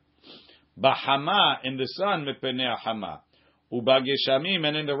winter? Bahama, in the sun, mipenei hama. Uba geshamim,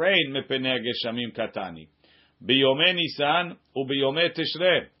 and in the rain, mipenei geshamim katani. Biyome Nisan, ubiyome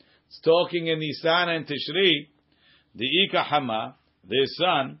Tishrei. It's talking in Nisan and Tishri. The Ika hama, there's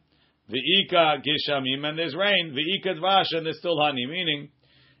sun. The Ika geshamim, and there's rain. The Ika dvash, and there's still honey. Meaning,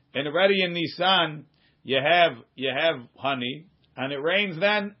 and already in Nisan, you have honey, and it rains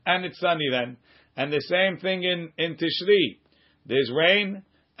then, and it's sunny then. And the same thing in Tishri. There's rain,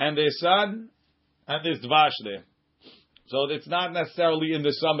 and there's sun, and there's dvash there. So it's not necessarily in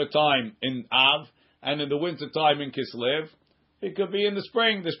the summertime in Av, and in the wintertime in Kislev. It could be in the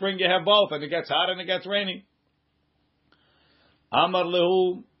spring. The spring you have both, and it gets hot and it gets rainy. Amar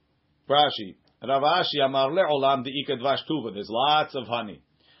lehu, Rashi. Rav Ashi, Amar le'olam de'ika dvash tuva. There's lots of honey.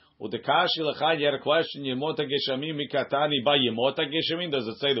 Udekashi lechad, you had a question, Yemota geshamim mikatani by Yemota geshamim, does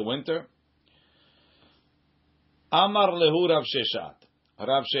it say the winter? Amar lehu Rav Sheshat.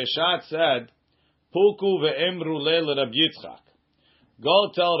 Rav Sheshat said, Puku ve'emru le Rav Yitzchak. Go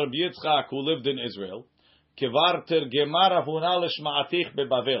tell Rav Yitzchak, who lived in Israel, Kivar tergema Rav Huna l'shma'atich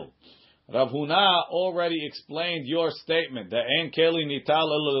beBavel. Rav Huna already explained your statement, that en keli nital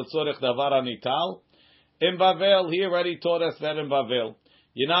ela l'tzorech davar nital. In Bavel, he already taught us that in Bavel.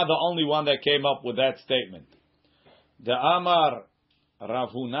 You're not the only one that came up with that statement. The Amar Rav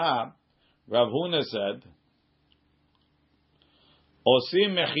Huna said,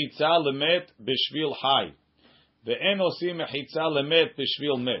 Osim mechitza lemet b'shvil hai, ve'en osim mechitza lemet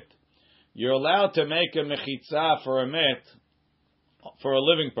b'shvil met. You're allowed to make a mechitza for a met, for a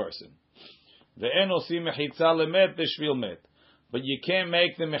living person. Ve'en osim mechitza lemet b'shvil met. But you can't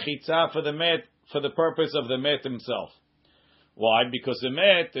make the mechitza for the met for the purpose of the met himself. Why? Because the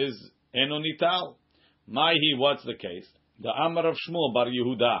met is enonital. Maihi, what's the case? The Amar of Shmuel bar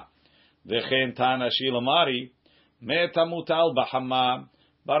Yehuda. V'chen tana shilamari. Met amutal b'hamam.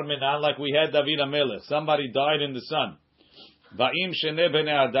 Bar Minan, like we had David HaMelech. Somebody died in the sun. Va'im shene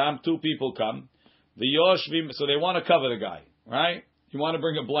b'nei Adam. Two people come. The Yoshvim, so they want to cover the guy, right? You want to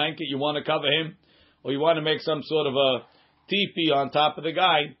bring a blanket, you want to cover him. or you want to make some sort of a teepee on top of the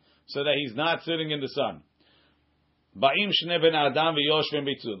guy so that he's not sitting in the sun. Ba'im shnei ben adam v'yoshvim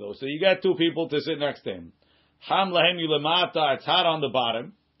bitzudo. So you get two people to sit next to him. Ham lahem yulemata, it's hot on the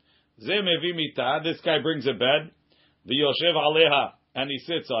bottom. Ze mevi mita, this guy brings a bed. V'yoshev aleha, and he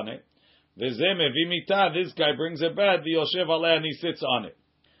sits on it. V'ze mevi mita, this guy brings a bed. V'yoshev aleha, and he sits on it.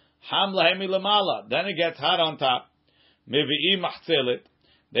 Ham lahem yulemala, then it gets hot on top. Mevi'i machzelet,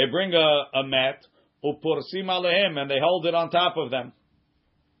 they bring a mat. Upursim alehem, and they hold it on top of them.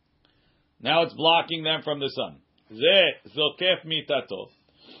 Now it's blocking them from the sun. Ze zokef mitato.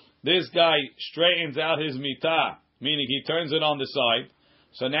 This guy straightens out his mitah, meaning he turns it on the side.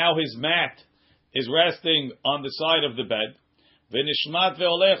 So now his mat is resting on the side of the bed. V'nishmat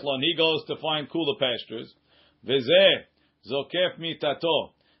ve'olechlo, and he goes to find cooler pastures. V'ze zokef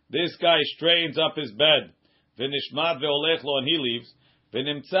mitato. This guy straightens up his bed. V'nishmat ve'olechlo, and he leaves.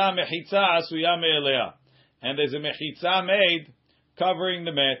 V'nimtza mechitza asuya me'elea. And there's a mechitza made covering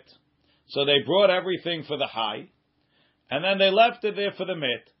the mat. So they brought everything for the high, and then they left it there for the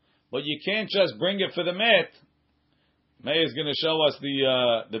mat. But you can't just bring it for the mat. May is going to show us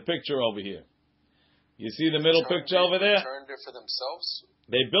the picture over here. You see the middle picture over there? They turned it for themselves?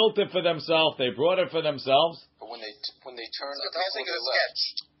 They built it for themselves. They brought it for themselves. But when they turned So it, the whole thing is a sketch.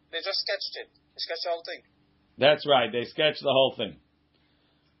 They just sketched it. They sketched the whole thing. That's right. They sketched the whole thing.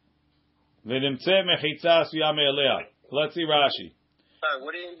 Let's see Rashi.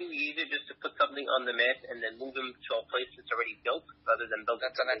 Wouldn't it be easier just to put something on the mat and then move them to a place that's already built, rather than building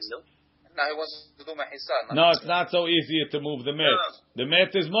something new? No, he wants to do mahisa. No, it's not so easy to move the mat. The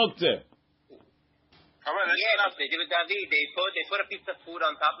mat is muktzeh. Yeah, they did with David. They put a piece of food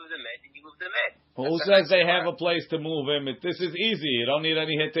on top of the mat and you move the mat. Who says they have a place to move him? This is easy. You don't need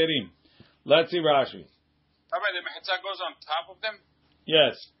any heterim. Let's see Rashi. The mahitza goes on top of them?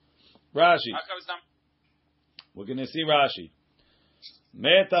 Yes. Rashi. How come it's not? We're going to see Rashi.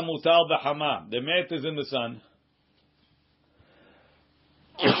 Meta mutal b'hama. The mat is in the sun.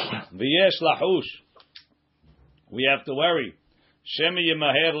 V'yesh lahush. We have to worry. Shemi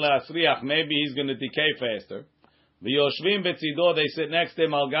yemaher le'asriach. Maybe he's going to decay faster. V'yoshvim betzido. They sit next to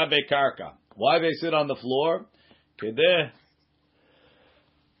him al gabe karka. Why they sit on the floor? Kedeh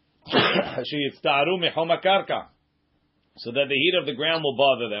sheyitztaru mechom karka. So that the heat of the ground will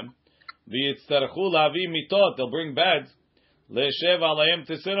bother them. V'yitztarchu lavi mitot. They'll bring beds. Le'shev alayim,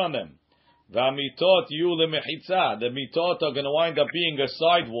 to sit on them. V'amitot yu lemechitza. The mitot are going to wind up being a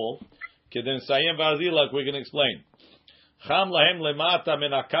side wall. Kedin sayim v'azil, like we can explain. Cham lahem lemata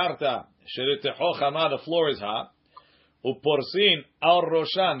min akarta. Sheretecho chama, the floor is hot. Uporsin al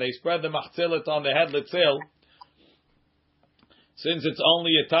roshan. They spread the machzelet on the head letzel. Since it's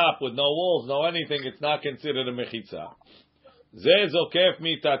only a top with no walls, no anything, it's not considered a mechitza. Ze zokef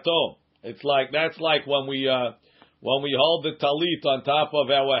mitato. That's like when we hold the talit on top of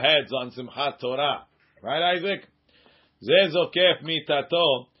our heads on Simchat Torah. Right, Isaac? Ze zokef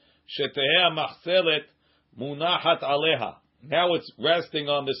mitato, sheteheh machzelet munachat aleha. Now it's resting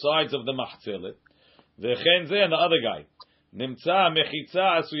on the sides of the machzelet. V'chen ze, and the other guy. Nimtza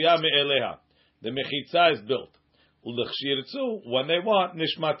mechitza asuya me'eleha. The mechitza is built. U'lechshirtzu, when they want,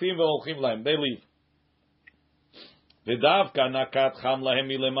 nishmatim ve'olchim lahem. They leave. V'davka nakat cham lahem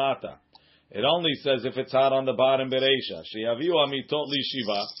milemata. It only says if it's hot on the bottom, bereisha. Sheyaviu amitot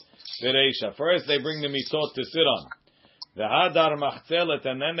lishiva, bereisha. First they bring the mitot to sit on. The hadar machzelet,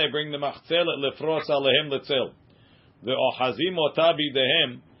 and then they bring the machzelet lefros alehem letzel. The ohazim otabi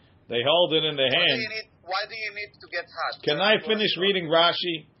dehem, they hold it in the hand. Why do you need to get hot? Can I finish reading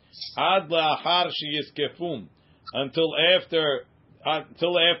Rashi? Ad la'achar sheyiskefum, until after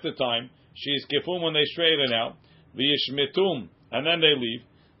time. Sheyiskefum, when they straighten out. V'yishmetum, and then they leave.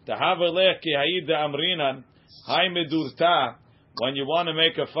 When you want to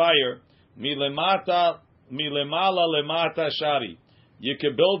make a fire, milemala lemata shari, you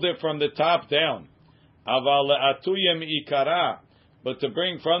can build it from the top down. Aval le'atuyem ikara, but to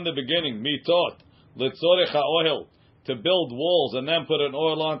bring from the beginning, mitot letzorech ha'ohel, to build walls and then put an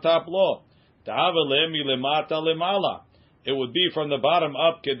oil on top. Lo tahavele milemata lemala, it would be from the bottom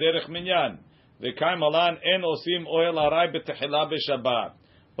up. Kederech minyan v'kaimalan en osim oil aray betechila b'shabbat.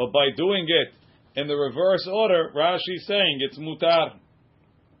 But by doing it in the reverse order, Rashi is saying it's mutar.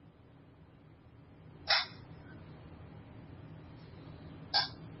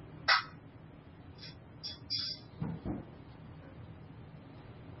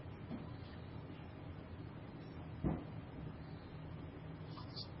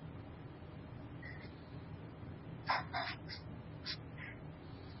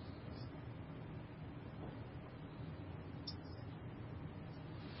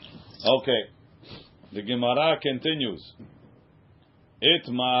 Okay. The Gemara continues.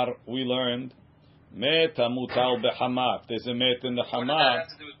 Itmar, we learned, met mutal behamat. There's a met in the hamat. What did that have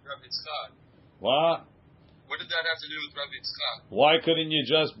to do with Rabbi Yitzchak? What? What did that have to do with Rabbi Yitzchak? Why couldn't you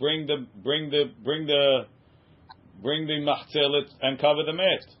just bring the machzelet and cover the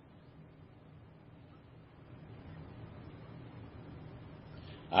met?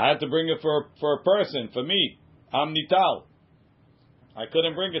 I had to bring it for a person, for me. I'm nital. I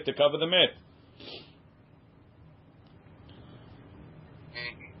couldn't bring it to cover the met.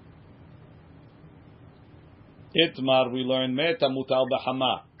 Itmar, we learn meta mutal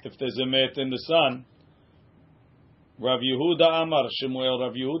b'hama. If there's a met in the sun, Rav Yehuda Amar Shemuel.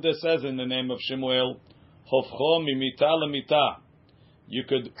 Rav Yehuda says in the name of Shemuel, Hofcho mimita lemita. You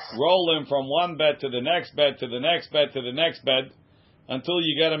could roll him from one bed to the next bed to the next bed to the next bed until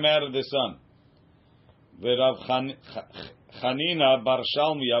you get him out of the sun. V'Rav Chanina bar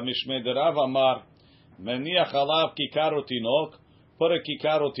Shalmi Amishmei Rav Amar Meniach alav kikar utinok. Put a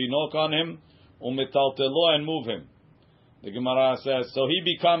kikar utinok on him. Umetaltelo and move him. The Gemara says, so he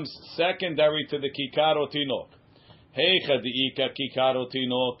becomes secondary to the kikar otinok. Heicha diika kikar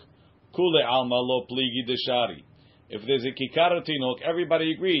otinok, kule alma lo pligi deshari. If there's a kikar otinok,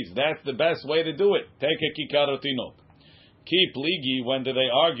 everybody agrees that's the best way to do it. Take a kikar otinok. Ki pligi, when do they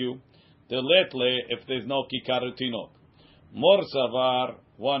argue? Deletle, if there's no kikar otinok. Mor savar,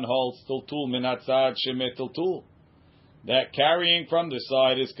 one holds tiltul minatzad shemet tiltul. That carrying from the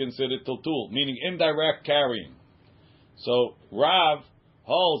side is considered tiltul, meaning indirect carrying. So Rav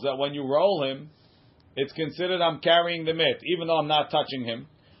holds that when you roll him, it's considered I'm carrying the mit, even though I'm not touching him.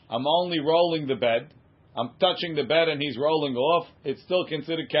 I'm only rolling the bed. I'm touching the bed and he's rolling off. It's still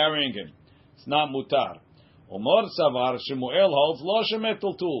considered carrying him. It's not mutar. Umar Savar Shemuel holds lo shemet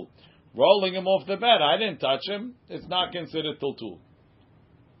tiltul, rolling him off the bed. I didn't touch him. It's not considered tiltul.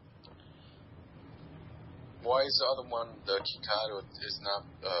 Why is the other one, the kikar, is not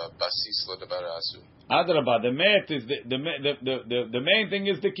basis l'davar asu? Adraba, the met is the main thing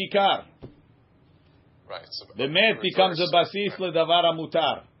is the kikar. Right. So the met becomes a basis l'davar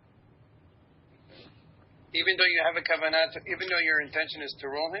mutar. Even though you have a kavanah, even though your intention is to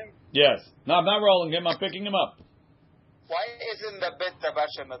roll him? Yes. No, I'm not rolling him. I'm picking him up. Why isn't the bet davar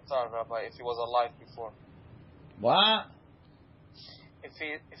shemetzar, Rabbi, if he was alive before? What? If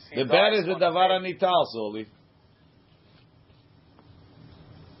he the bed is a davar anital, Soli.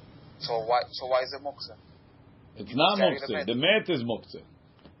 So why is it muktzah? It's not muktzah. The met is muktzah.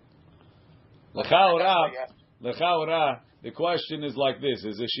 L'chaora, the question is like this: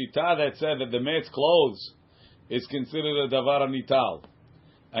 is a shita that said that the met's clothes is considered a davar anital,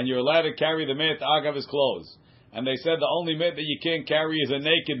 and you're allowed to carry the met agav his clothes, and they said the only met that you can't carry is a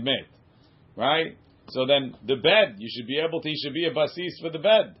naked met, right? So then the bed, he should be a basis for the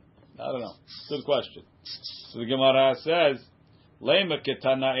bed. I don't know. Good question. So the Gemara says, Lema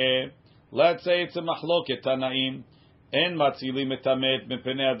ketanae, let's say it's a mahloket tanaim, en matzilim etamet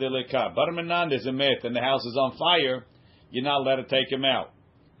mepenei adeleka. Barmenan, there's a met and the house is on fire, you're not allowed to take him out.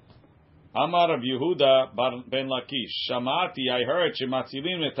 Amar of Yehuda ben Lakish, Shamati, I heard,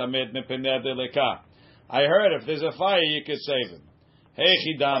 shematzilim etamet mepenei adeleka. I heard if there's a fire, you could save him. Hey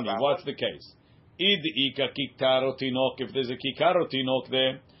chidami, what's the case? If there's a kikar otinok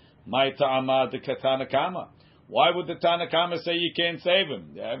there, my ta'amad the Tanakama. Why would the Tanakama say you can't save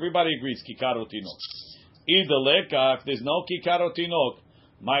him? Everybody agrees kikar otinok. If there's no kikar otinok,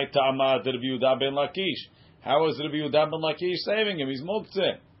 my ta'amad the Rabbi Yehuda ben Lakish. How is Rabbi Yehuda ben Lakish saving him? He's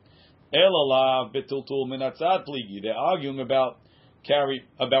muktzeh. Elalav betiltul minatzad pligi. They're arguing about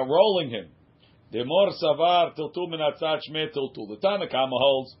rolling him. The mor savar tiltul minatzad shmet tiltul. The Tanakama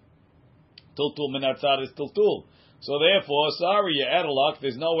holds tiltul minatzad is tiltul. So therefore, sorry, you're out of luck.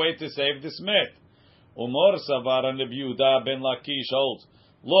 There's no way to save this met. Umor savar and Rabbi Yehuda ben Lakish holds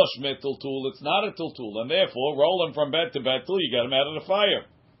lo shmet tiltul. It's not a tiltul, and therefore roll him from bed to bed till you get him out of the fire.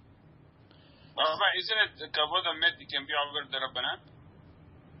 Isn't it kavod met? It can be over the rabbanan.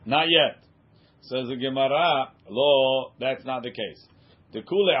 Not yet. Says the Gemara, lo, that's not the case. The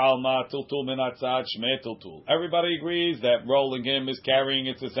kule alma tiltul minatzad shmet tiltul. Everybody agrees that rolling him is carrying.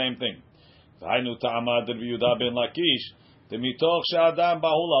 It's the same thing.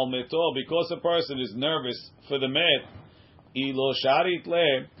 Because a person is nervous for the met,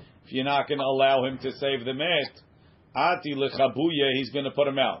 if you're not going to allow him to save the met, he's going to put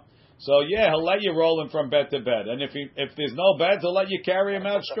him out. So yeah, he'll let you roll him from bed to bed, and if there's no beds, he'll let you carry him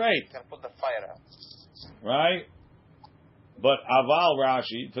out straight. Put the fire out, right? But aval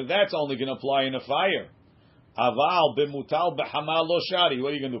Rashi, so that's only going to apply in a fire. Aval b'mutal b'hamal lo shari.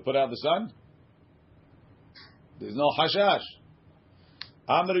 What are you going to do? Put out the sun? There's no hashash.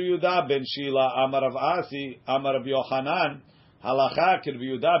 Amar Yehuda ben Shila, Amar Rav Asi, Amar Rav Yochanan, Halacha Rav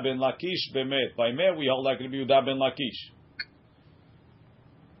Yehuda ben Lakish bemet. By met we hold like Rav Yehuda ben Lakish.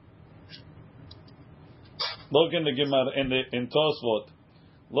 Look in the Gemara in Tosfot.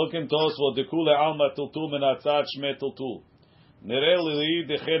 Look in Tosfot. Dekule alma tiltul menatzat shme tiltul. Nereli li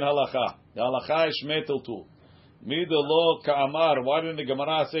dechen halacha. The halacha is shme tiltul. Mida lo ka'amar. Why didn't the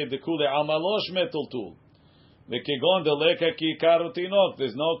Gemara say dekule alma lo shme tiltul? V'kegon deleka ki karutinok.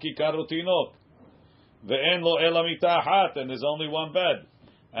 There's no ki karutinok. Ve'en lo ela mitahat. And there's only one bed.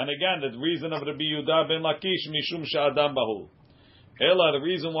 And again, the reason of Rabbi Yehuda ben Lakish mishum sha'adam bahu. Ela, the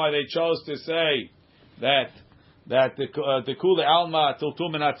reason why they chose to say that the kule alma tiltul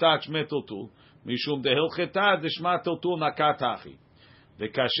menatzat shme tiltul mishum dehilcheta deshma tiltul nakatachi the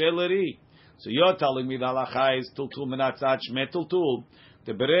kasheleri. So you're telling me the halacha is tiltul menatzat shme tiltul.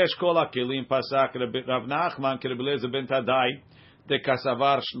 The beresh kol hakelim pasak Rav Nachman Rabbi Eliezer ben Tadai the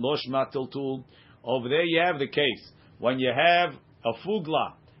kasavar shlosh ma tiltul. Over there you have the case when you have a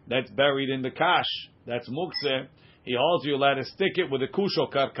fugla that's buried in the kash that's muktzeh. He holds you allowed to stick it with a kusho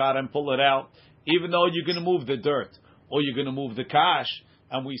karkar and pull it out, even though you're going to move the dirt or you're going to move the kash,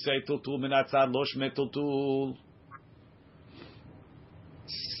 and we say tiltul minatzad lo shme tiltul,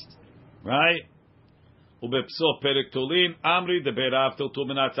 right? Ubepso perek tulin amri de berav tiltul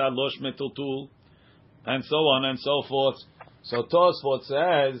minatzad lo shme tiltul, and so on and so forth. So Tosfot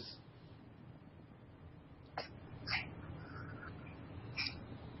says.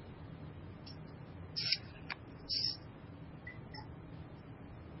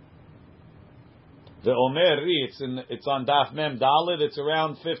 The Omer, it's on Daf Mem Dalet. It's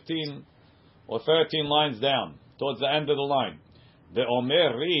around 15 or 13 lines down, towards the end of the line. The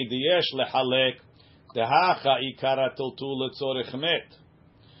Omer the Yesh lehalek the Hacha ikara tiltul letzorich met.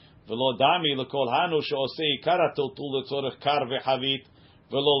 V'lo dami lekol hanu she'osei ikara tiltul letzorich kar v'chavit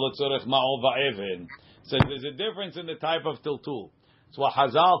v'lo letzorich ma'ol va'even. So there's a difference in the type of tiltul. It's what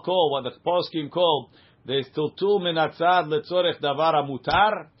Hazal call, what the poskim call. There's tiltul minatzad letzorich davara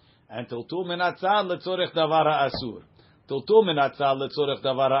mutar. And tiltul minatzad letzorech davara asur. Tiltul minatzad letzorech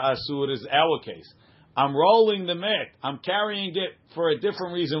davara asur is our case. I'm rolling the met. I'm carrying it for a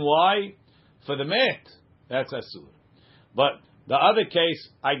different reason. Why? For the met. That's asur. But the other case,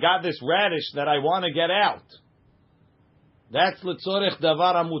 I got this radish that I want to get out. That's letzorech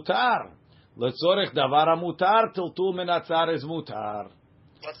davara mutar. Letzorech davara mutar. Tiltul minatzad is mutar.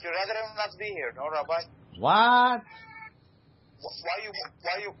 But you'd rather him not be here, no, Rabbi? What?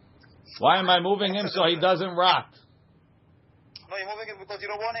 Why you? Why am I moving him so he doesn't rot? No, you're moving him because you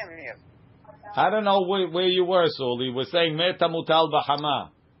don't want him here. I don't know where you were, Soli. We're saying meta mutal b'hama.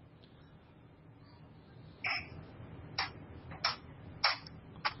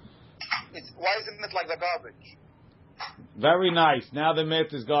 Why isn't it like the garbage? Very nice. Now the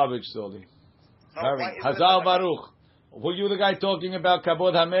met is garbage, Soli. No, Hazal Baruch. Were you the guy talking about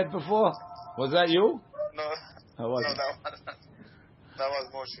Kabod Hamed before? Was that you? No. That wasn't. That was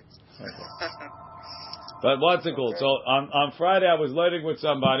Moshe. But what's it called? So on Friday I was learning with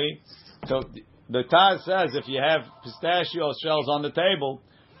somebody. So the Taz says if you have pistachio shells on the table,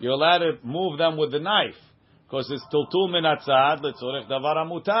 you're allowed to move them with the knife because it's tiltul minatzad letzorech davara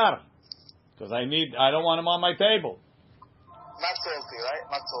mutar. Because I don't want them on my table. Not salty, right?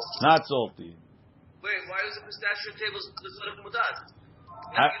 Not salty. Wait, why is the pistachio table letzorech mutar?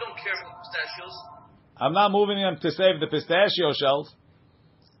 You don't care about pistachios. I'm not moving them to save the pistachio shells.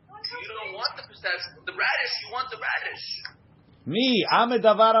 You don't want the pistachio. The radish, you want the radish. Me, I'm a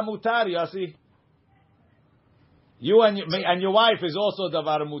davara mutar, Yossi. You and your wife is also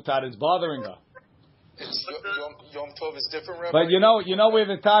davara mutar. It's bothering her. Yom Tov is different, Rabbi? But you know where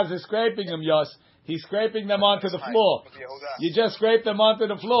the Taz is scraping them, Yos? He's scraping them onto the floor. You just scrape them onto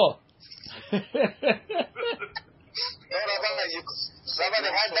the floor. No, Rabbi,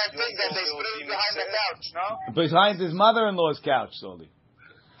 they had that thing that they sprayed behind the couch, no? Behind his mother-in-law's couch, Soli.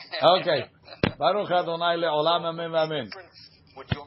 Okay. Baruch Adonai le'olam amen amen. With Yom